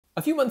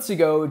A few months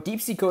ago,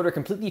 DeepSeek Coder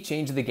completely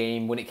changed the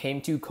game when it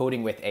came to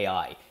coding with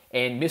AI,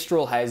 and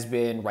Mistral has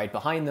been right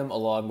behind them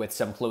along with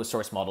some closed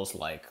source models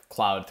like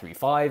Cloud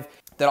 3.5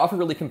 that offer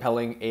really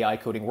compelling AI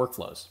coding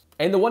workflows.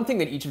 And the one thing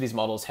that each of these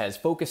models has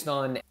focused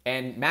on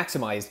and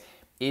maximized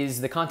is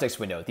the context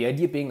window. The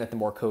idea being that the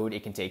more code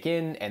it can take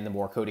in and the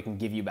more code it can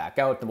give you back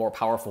out, the more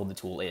powerful the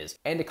tool is.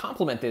 And to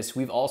complement this,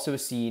 we've also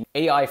seen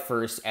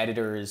AI-first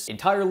editors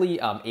entirely,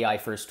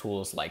 AI-first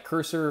tools like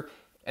Cursor,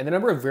 and the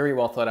number of very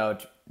well thought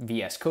out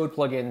VS Code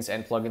plugins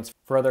and plugins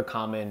for other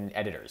common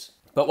editors.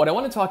 But what I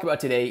want to talk about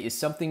today is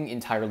something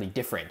entirely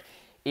different.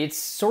 It's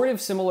sort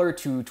of similar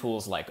to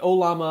tools like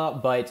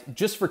Ollama, but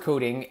just for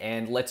coding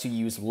and lets you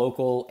use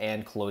local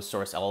and closed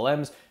source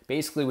LLMs,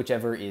 basically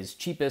whichever is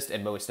cheapest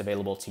and most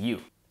available to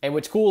you. And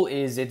what's cool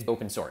is it's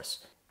open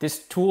source.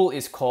 This tool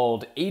is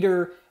called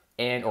AiDer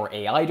or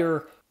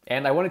AiDer,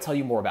 and I want to tell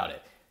you more about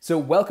it. So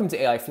welcome to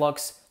AI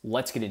Flux,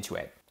 let's get into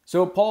it.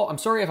 So Paul, I'm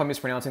sorry if I'm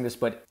mispronouncing this,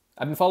 but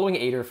I've been following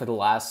AiDer for the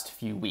last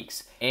few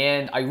weeks,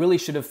 and I really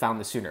should have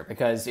found this sooner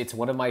because it's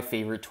one of my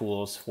favorite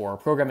tools for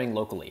programming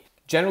locally.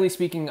 Generally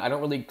speaking, I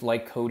don't really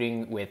like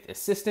coding with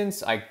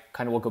assistants. I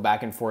kind of will go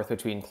back and forth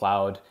between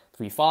Cloud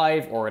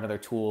 3.5 or another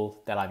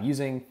tool that I'm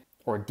using,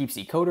 or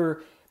DeepSeek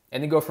Coder,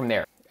 and then go from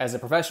there. As a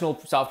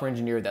professional software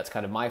engineer, that's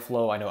kind of my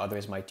flow. I know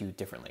others might do it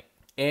differently.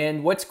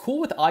 And what's cool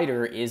with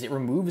AiDer is it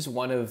removes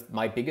one of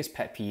my biggest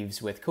pet peeves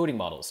with coding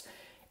models.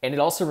 And it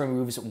also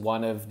removes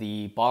one of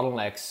the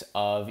bottlenecks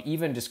of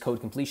even just code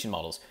completion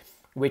models,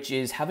 which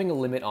is having a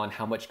limit on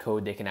how much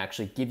code they can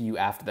actually give you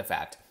after the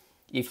fact.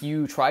 If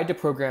you tried to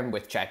program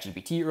with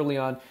ChatGPT early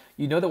on,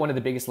 you know that one of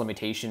the biggest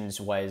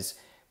limitations was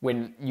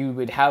when you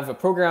would have a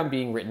program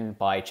being written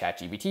by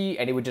ChatGPT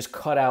and it would just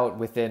cut out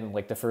within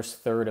like the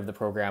first third of the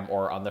program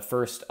or on the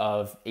first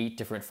of 8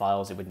 different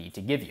files it would need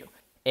to give you.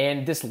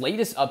 And this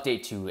latest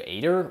update to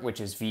AiDer, which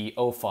is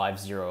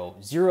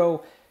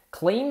v0.50,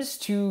 claims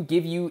to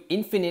give you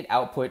infinite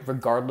output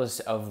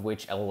regardless of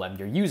which LLM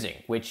you're using,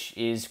 which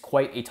is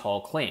quite a tall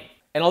claim.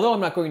 And although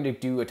I'm not going to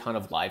do a ton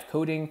of live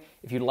coding,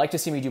 if you'd like to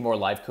see me do more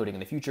live coding in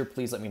the future,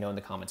 please let me know in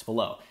the comments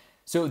below.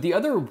 So the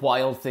other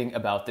wild thing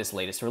about this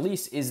latest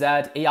release is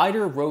that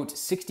AiDer wrote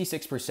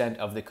 66%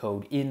 of the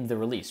code in the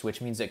release,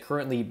 which means that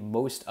currently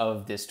most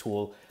of this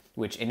tool,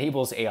 which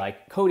enables AI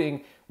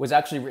coding, was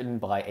actually written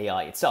by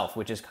AI itself,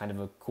 which is kind of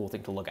a cool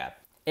thing to look at.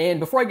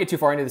 And before I get too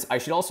far into this, I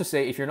should also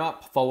say if you're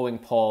not following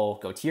Paul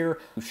Gaultier,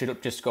 you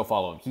should just go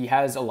follow him. He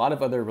has a lot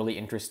of other really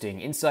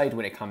interesting insight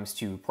when it comes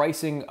to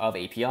pricing of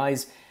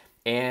APIs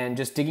and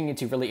just digging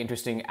into really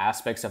interesting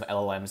aspects of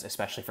LLMs,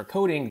 especially for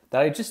coding,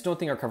 that I just don't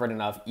think are covered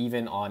enough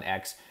even on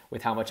X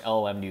with how much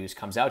LLM news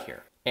comes out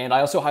here. And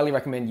I also highly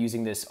recommend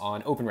using this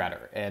on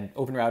OpenRouter. And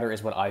OpenRouter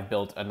is what I've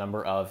built a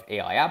number of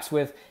AI apps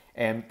with,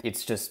 and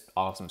it's just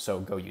awesome, so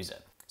go use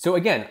it. So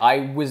again,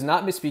 I was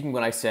not misspeaking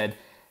when I said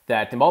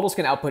that the models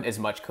can output as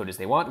much code as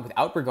they want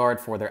without regard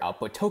for their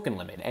output token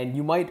limit. And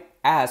you might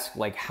ask,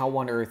 like, how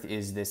on earth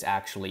is this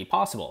actually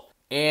possible?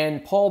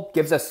 And Paul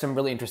gives us some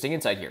really interesting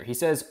insight here. He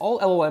says, all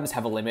LLMs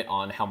have a limit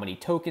on how many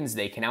tokens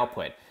they can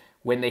output.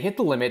 When they hit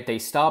the limit, they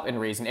stop and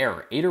raise an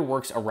error. AiDer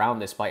works around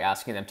this by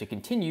asking them to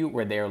continue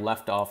where they are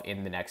left off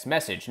in the next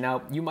message.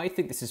 Now, you might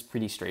think this is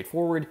pretty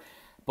straightforward,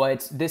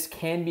 but this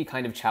can be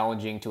kind of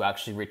challenging to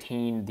actually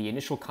retain the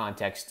initial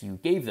context you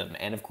gave them.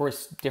 And of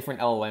course, different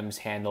LLMs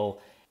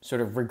handle sort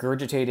of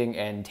regurgitating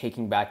and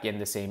taking back in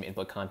the same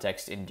input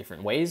context in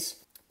different ways.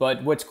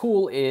 But what's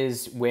cool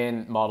is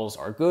when models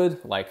are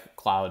good, like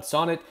Cloud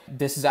Sonnet,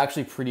 this is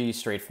actually pretty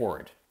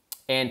straightforward.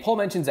 And Paul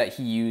mentions that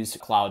he used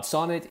Cloud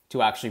Sonnet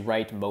to actually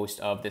write most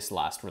of this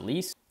last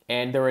release.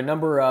 And there are a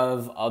number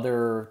of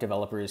other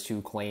developers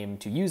who claim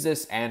to use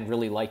this and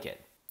really like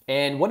it.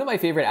 And one of my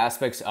favorite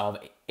aspects of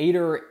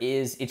AiDer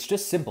is it's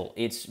just simple.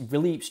 It's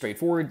really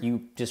straightforward.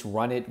 You just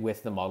run it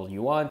with the model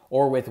you want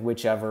or with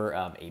whichever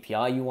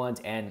API you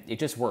want, and it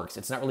just works.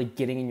 It's not really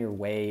getting in your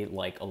way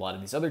like a lot of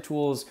these other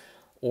tools,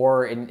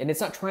 and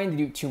it's not trying to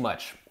do too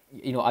much.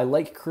 You know, I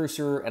like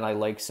Cursor and I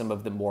like some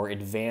of the more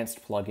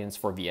advanced plugins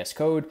for VS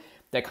Code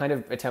that kind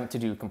of attempt to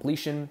do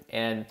completion,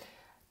 and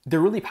they're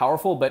really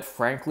powerful, but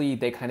frankly,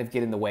 they kind of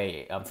get in the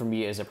way for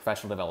me as a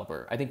professional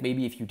developer. I think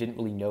maybe if you didn't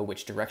really know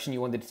which direction you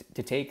wanted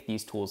to take,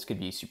 these tools could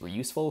be super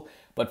useful.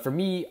 But for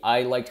me,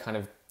 I liked kind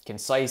of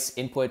concise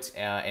input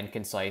and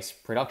concise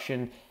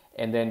production,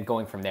 and then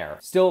going from there.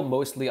 Still,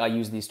 mostly I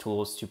use these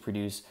tools to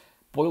produce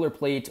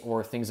boilerplate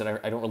or things that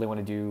I don't really want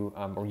to do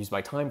or use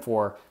my time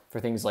for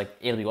things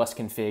like AWS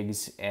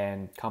configs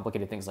and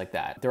complicated things like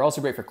that. They're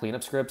also great for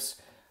cleanup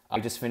scripts. I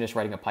just finished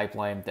writing a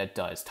pipeline that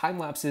does time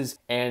lapses,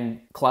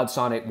 and Cloud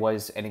Sonnet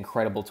was an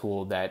incredible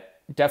tool that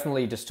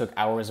definitely just took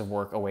hours of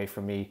work away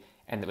from me,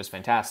 and it was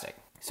fantastic.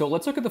 So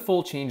let's look at the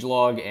full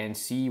changelog and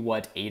see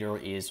what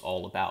AiDer is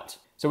all about.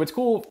 So what's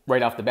cool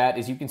right off the bat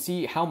is you can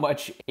see how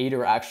much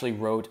AiDer actually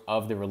wrote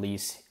of the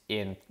release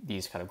in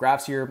these kind of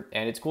graphs here.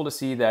 And it's cool to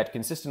see that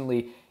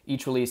consistently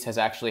each release has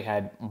actually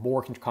had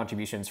more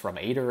contributions from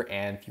AiDer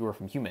and fewer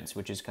from humans,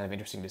 which is kind of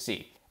interesting to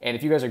see. And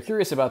if you guys are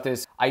curious about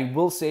this, I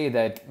will say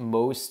that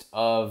most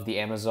of the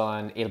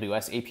Amazon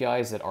AWS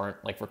APIs that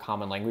aren't like for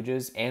common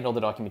languages and all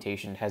the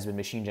documentation has been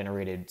machine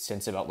generated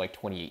since about like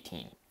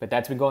 2018. But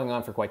that's been going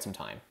on for quite some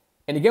time.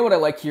 And again, what I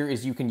like here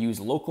is you can use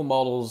local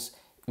models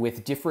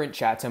with different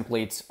chat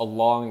templates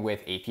along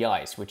with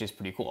APIs, which is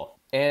pretty cool.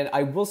 And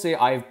I will say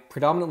I've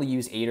predominantly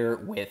used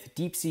AiDer with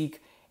DeepSeek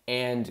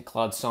and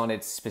Cloud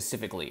Sonnet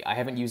specifically. I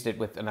haven't used it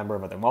with a number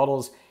of other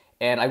models.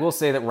 And I will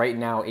say that right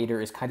now,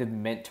 AiDer is kind of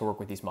meant to work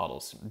with these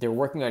models. They're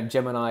working on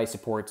Gemini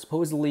support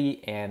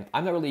supposedly, and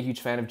I'm not really a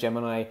huge fan of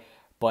Gemini,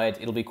 but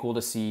it'll be cool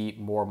to see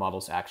more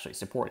models actually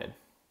supported.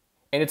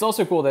 And it's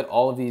also cool that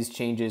all of these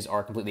changes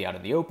are completely out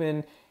in the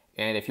open.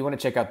 And if you want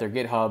to check out their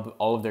GitHub,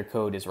 all of their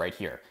code is right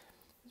here.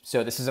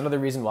 So this is another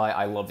reason why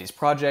I love these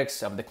projects.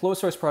 The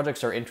closed source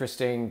projects are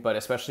interesting, but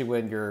especially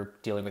when you're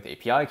dealing with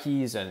API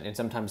keys and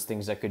sometimes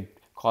things that could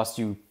cost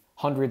you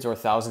hundreds or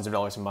thousands of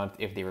dollars a month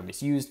if they were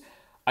misused,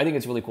 I think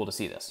it's really cool to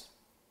see this.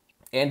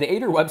 And the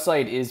AiDer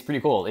website is pretty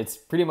cool. It's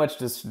pretty much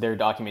just their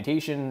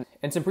documentation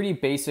and some pretty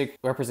basic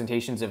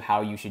representations of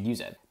how you should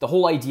use it. The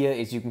whole idea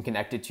is you can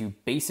connect it to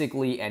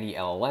basically any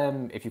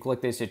LLM. If you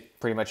click this, it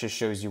pretty much just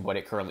shows you what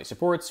it currently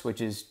supports, which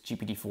is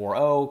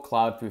GPT-4o,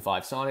 Cloud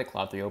 3.5 Sonnet,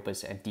 Cloud 3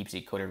 Opus, and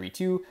DeepSeek Coder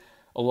v2,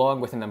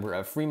 along with a number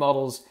of free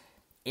models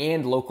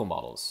and local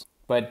models.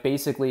 But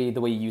basically,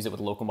 the way you use it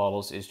with local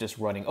models is just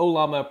running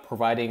Ollama,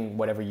 providing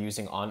whatever you're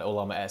using on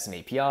Ollama as an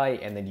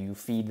API, and then you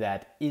feed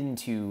that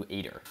into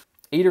AiDer.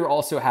 AiDer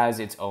also has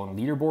its own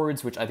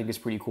leaderboards, which I think is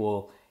pretty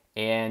cool.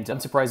 And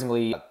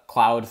unsurprisingly,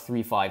 Cloud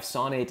 3.5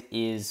 Sonnet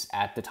is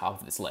at the top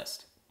of this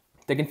list.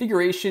 The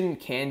configuration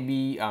can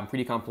be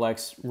pretty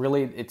complex.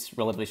 Really, it's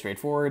relatively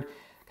straightforward.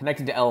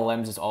 Connecting to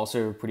LLMs is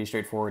also pretty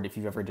straightforward if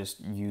you've ever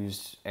just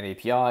used an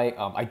API.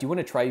 I do want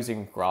to try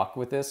using Grok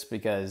with this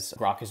because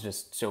Grok is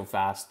just so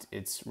fast.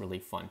 It's really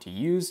fun to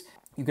use.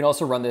 You can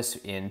also run this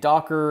in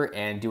Docker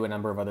and do a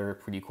number of other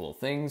pretty cool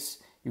things.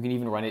 You can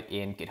even run it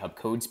in GitHub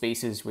code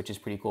spaces, which is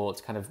pretty cool.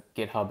 It's kind of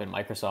GitHub and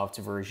Microsoft's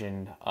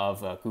version of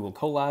Google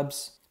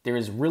Colabs. There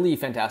is really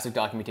fantastic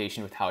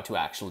documentation with how to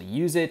actually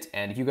use it.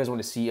 And if you guys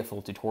want to see a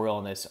full tutorial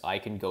on this, I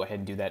can go ahead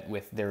and do that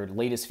with their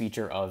latest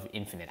feature of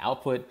infinite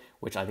output,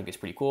 which I think is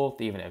pretty cool.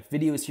 They even have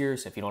videos here.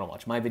 So if you don't want to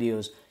watch my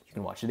videos, you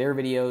can watch their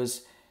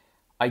videos.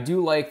 I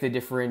do like the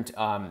different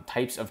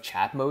types of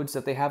chat modes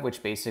that they have,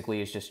 which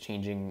basically is just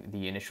changing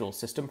the initial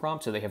system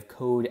prompt. So they have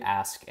code,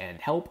 ask, and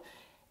help.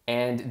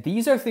 And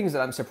these are things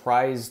that I'm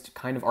surprised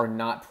kind of are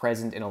not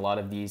present in a lot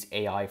of these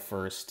AI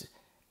first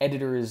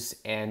editors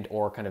and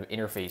or kind of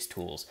interface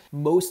tools,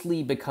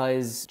 mostly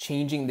because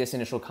changing this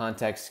initial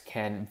context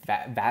can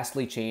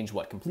vastly change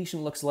what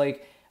completion looks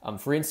like.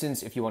 For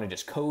instance, if you want to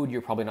just code,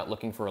 you're probably not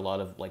looking for a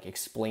lot of like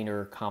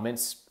explainer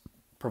comments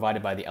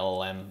provided by the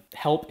LLM.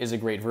 Help is a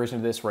great version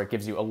of this where it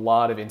gives you a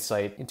lot of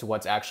insight into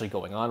what's actually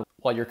going on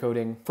while you're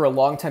coding. For a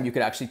long time, you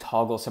could actually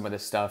toggle some of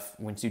this stuff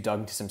once you dug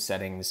into some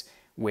settings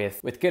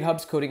with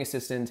GitHub's coding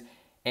assistant.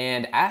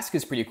 And ask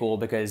is pretty cool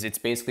because it's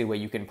basically where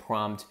you can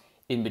prompt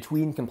in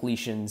between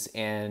completions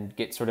and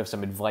get sort of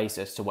some advice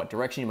as to what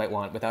direction you might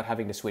want without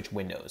having to switch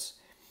windows.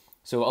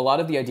 So a lot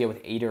of the idea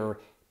with AiDer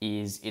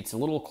is it's a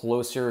little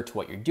closer to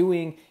what you're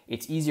doing,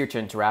 it's easier to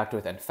interact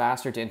with and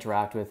faster to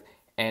interact with,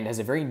 and has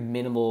a very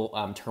minimal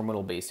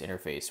terminal-based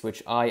interface,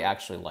 which I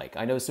actually like.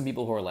 I know some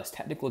people who are less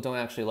technical don't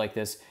actually like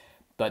this,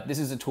 but this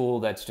is a tool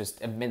that's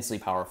just immensely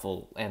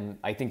powerful and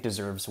I think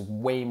deserves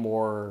way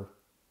more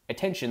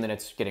attention than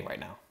it's getting right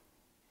now.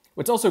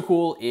 What's also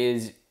cool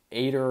is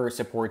AiDer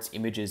supports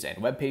images and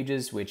web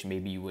pages, which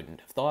maybe you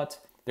wouldn't have thought.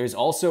 There's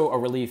also a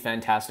really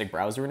fantastic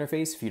browser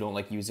interface if you don't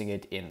like using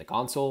it in the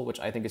console, which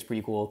I think is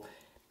pretty cool.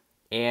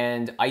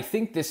 And I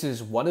think this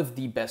is one of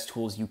the best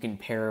tools you can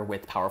pair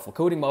with powerful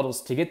coding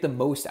models to get the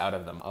most out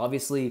of them.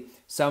 Obviously,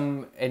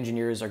 some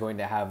engineers are going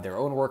to have their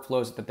own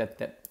workflows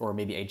or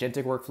maybe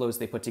agentic workflows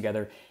they put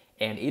together,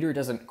 and AiDer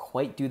doesn't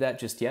quite do that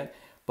just yet.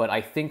 But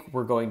I think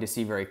we're going to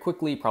see very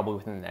quickly, probably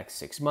within the next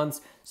 6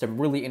 months, some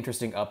really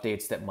interesting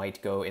updates that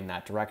might go in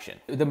that direction.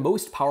 The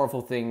most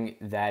powerful thing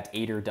that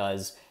AiDer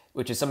does,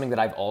 which is something that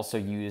I've also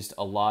used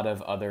a lot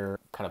of other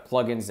kind of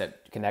plugins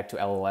that connect to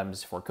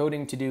LLMs for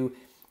coding to do,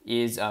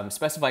 is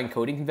specifying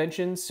coding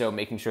conventions. So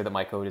making sure that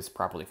my code is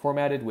properly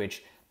formatted,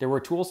 which there were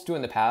tools to do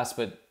in the past,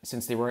 but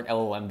since they weren't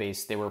LLM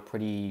based, they were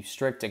pretty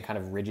strict and kind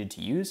of rigid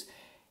to use.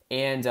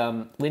 And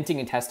linting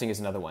and testing is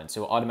another one.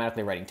 So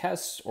automatically writing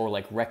tests or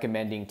like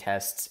recommending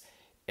tests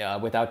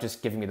without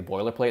just giving me the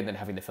boilerplate and then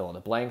having to fill in the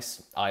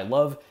blanks, I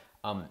love.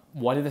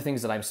 One of the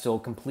things that I'm still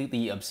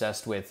completely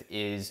obsessed with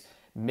is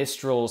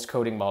Mistral's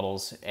coding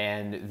models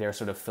and their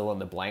sort of fill in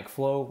the blank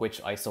flow,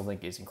 which I still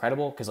think is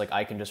incredible because like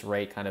I can just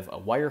write kind of a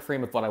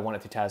wireframe of what I want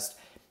it to test,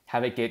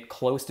 have it get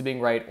close to being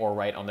right or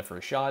right on the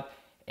first shot.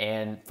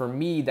 And for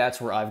me,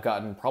 that's where I've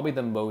gotten probably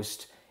the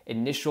most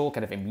initial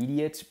kind of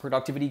immediate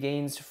productivity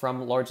gains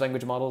from large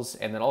language models,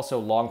 and then also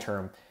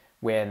long-term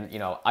when,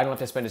 I don't have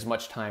to spend as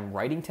much time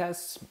writing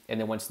tests, and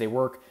then once they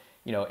work,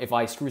 if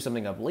I screw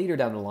something up later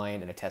down the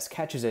line and a test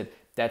catches it,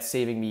 that's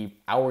saving me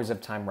hours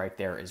of time right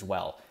there as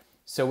well.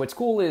 So what's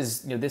cool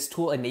is, this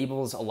tool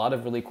enables a lot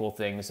of really cool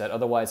things that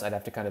otherwise I'd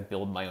have to kind of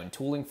build my own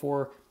tooling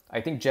for.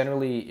 I think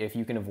generally, if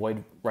you can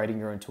avoid writing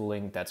your own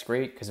tooling, that's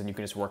great, because then you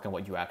can just work on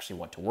what you actually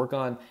want to work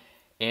on.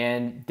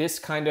 And this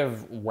kind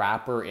of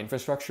wrapper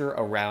infrastructure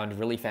around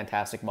really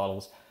fantastic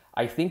models,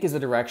 I think, is the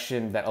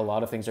direction that a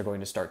lot of things are going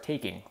to start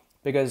taking.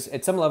 Because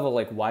at some level,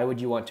 like, why would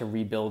you want to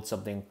rebuild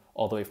something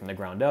all the way from the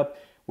ground up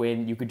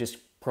when you could just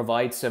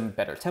provide some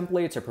better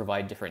templates or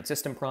provide different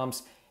system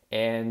prompts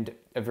and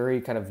a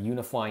very kind of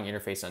unifying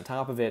interface on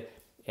top of it,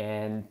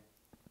 and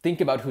think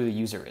about who the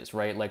user is,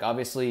 right? Like,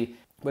 obviously,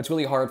 what's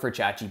really hard for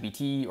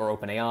ChatGPT or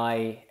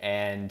OpenAI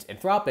and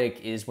Anthropic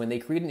is when they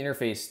create an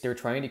interface, they're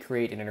trying to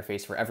create an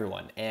interface for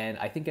everyone. And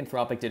I think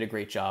Anthropic did a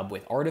great job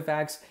with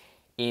artifacts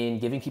in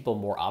giving people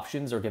more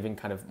options or giving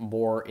kind of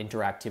more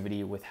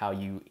interactivity with how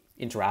you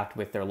interact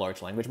with their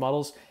large language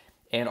models.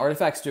 And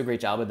artifacts do a great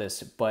job of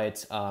this,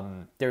 but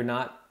they're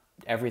not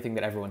everything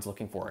that everyone's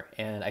looking for.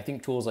 And I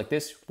think tools like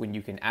this, when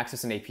you can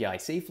access an API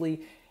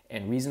safely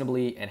and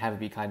reasonably and have it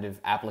be kind of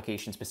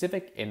application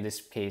specific, in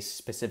this case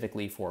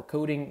specifically for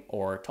coding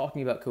or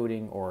talking about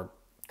coding or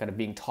kind of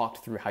being talked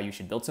through how you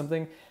should build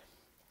something,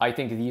 I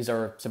think these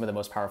are some of the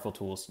most powerful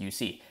tools you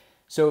see.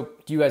 So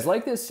do you guys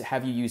like this?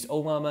 Have you used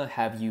Ollama?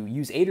 Have you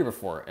used AiDer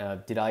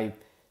before? Did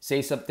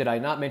I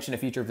not mention a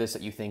feature of this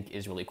that you think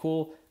is really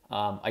cool?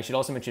 I should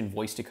also mention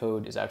voice to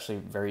code is actually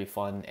very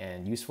fun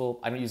and useful.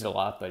 I don't use it a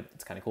lot, but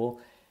it's kind of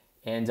cool.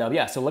 And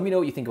yeah, so let me know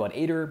what you think about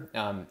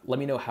AiDer. Let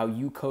me know how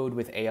you code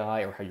with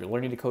AI or how you're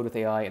learning to code with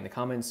AI in the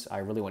comments. I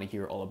really want to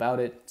hear all about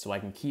it so I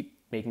can keep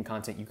making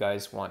content you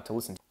guys want to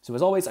listen to. So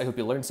as always, I hope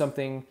you learned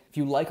something. If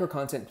you like our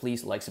content,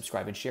 please like,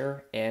 subscribe, and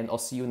share, and I'll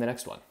see you in the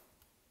next one.